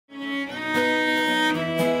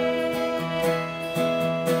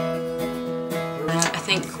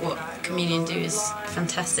Communion do is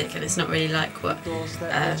fantastic, and it's not really like what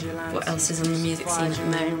else is on the music scene at the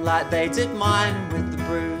moment. Like they did mine, with the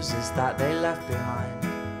bruises that they left behind.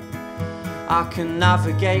 I can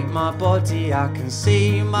navigate my body, I can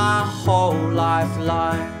see my whole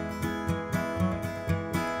lifeline.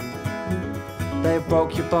 They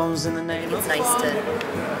broke your bones in the name of. It's nice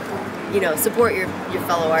to, you know, support your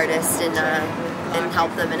fellow artists and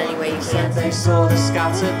help them in any way you can. They saw the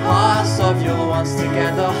scattered parts of your once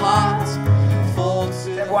together heart fall to. Does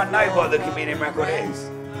everyone know what the Communion record is?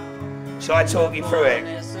 Shall I talk you through it?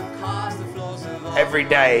 Every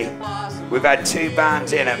day we've had 2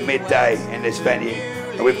 bands in at midday in this venue,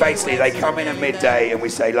 and we basically, they come in at midday and we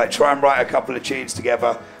say, like, try and write a couple of tunes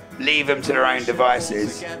together, leave them to their own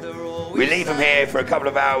devices. We leave them here for a couple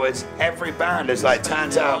of hours. Every band is like,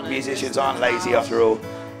 turns out musicians aren't lazy after all.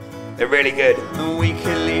 They're really good. And we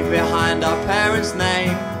can leave behind our parents'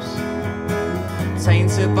 names,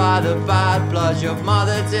 tainted by the bad blood your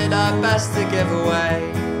mother did her best to give away.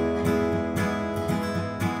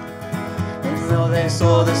 And though they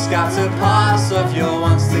saw the scattered parts of your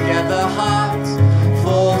once together heart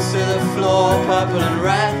fall to the floor, purple and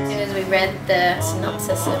red. As soon as we read the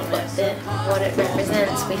synopsis of what it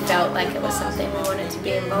represents, we felt like it was something we wanted to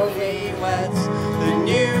be involved with. The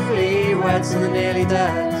newlyweds and the nearly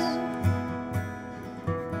dead.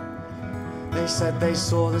 They said they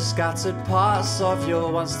saw the scattered parts of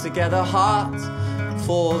your once together heart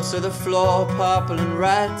fall to the floor, purple and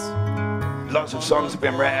red. Lots of songs have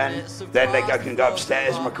been written, then they can go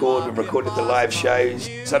upstairs and record. We've recorded the live shows.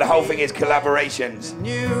 So the whole thing is collaborations.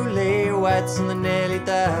 Newlyweds and the nearly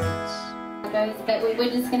dead. But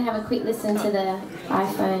we're just going to have a quick listen to the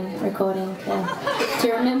iPhone recording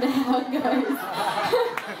to remember how it goes.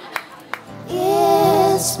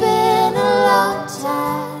 It's been a long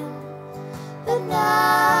time, but now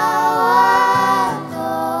I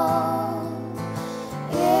know.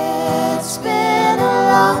 It's been a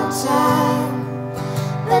long time,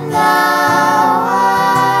 but now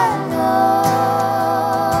I know.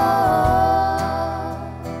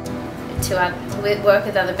 To work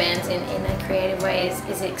with other bands in a creative way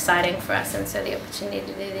is exciting for us, and so the opportunity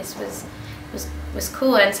to do this was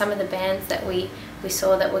cool. And some of the bands that we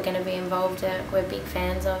saw that were going to be involved we're big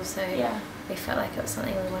fans of, so yeah, we felt like it was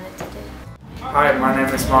something we wanted to do. Hi, my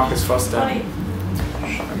name is Marcus Foster. I'm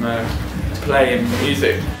playing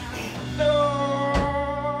music.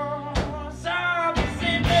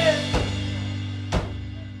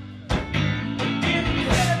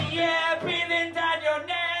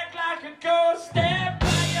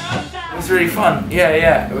 It was really fun.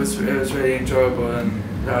 Yeah. It was really enjoyable, and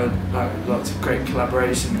like lots of great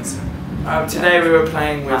collaborations. Today we were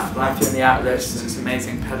playing with Life in the Atlas, this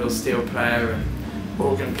amazing pedal steel player and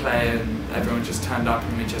organ player, and everyone just turned up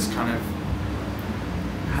and we just kind of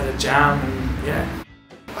had a jam, and yeah.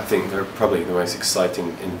 I think they're probably the most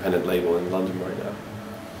exciting independent label in London right now.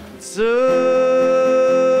 It's all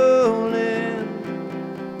in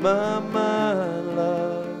my mind,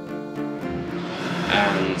 love.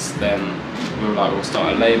 And then we were like, we'll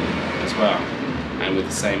start a label as well, and with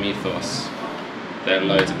the same ethos. There are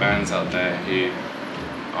loads of bands out there who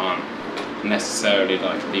aren't necessarily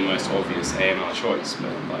like the most obvious A&R choice,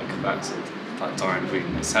 but like that's like dying breed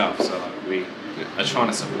in itself. So like we are trying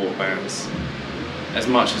to support bands as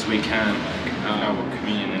much as we can. Now we're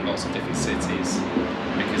Communion in lots of different cities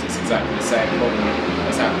because it's exactly the same problem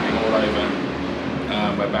that's happening all over,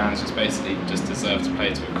 where bands just basically just deserve to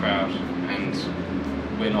play to a crowd, and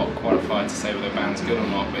we're not qualified to say whether a band's good or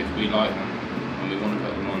not, but if we like them and we want to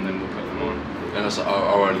put them on, then we'll put them on. And that's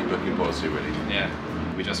our only booking policy, really. Yeah,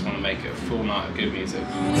 we just want to make it a full night of good music.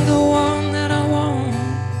 You're the one that I want.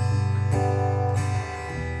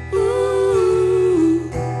 Ooh,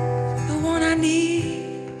 the one I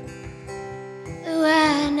need. The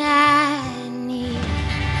one I need.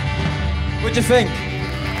 What'd you think?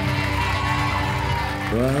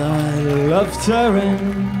 Well, I loved her in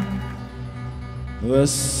the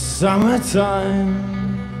summertime.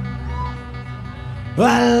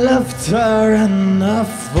 I loved her in the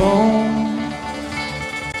fall.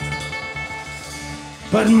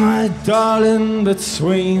 But my darling,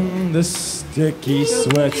 between the sticky,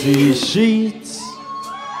 sweaty sheets,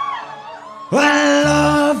 I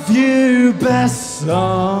love you best.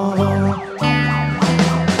 Oh.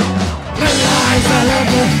 The lies I love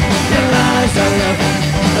her, the lies.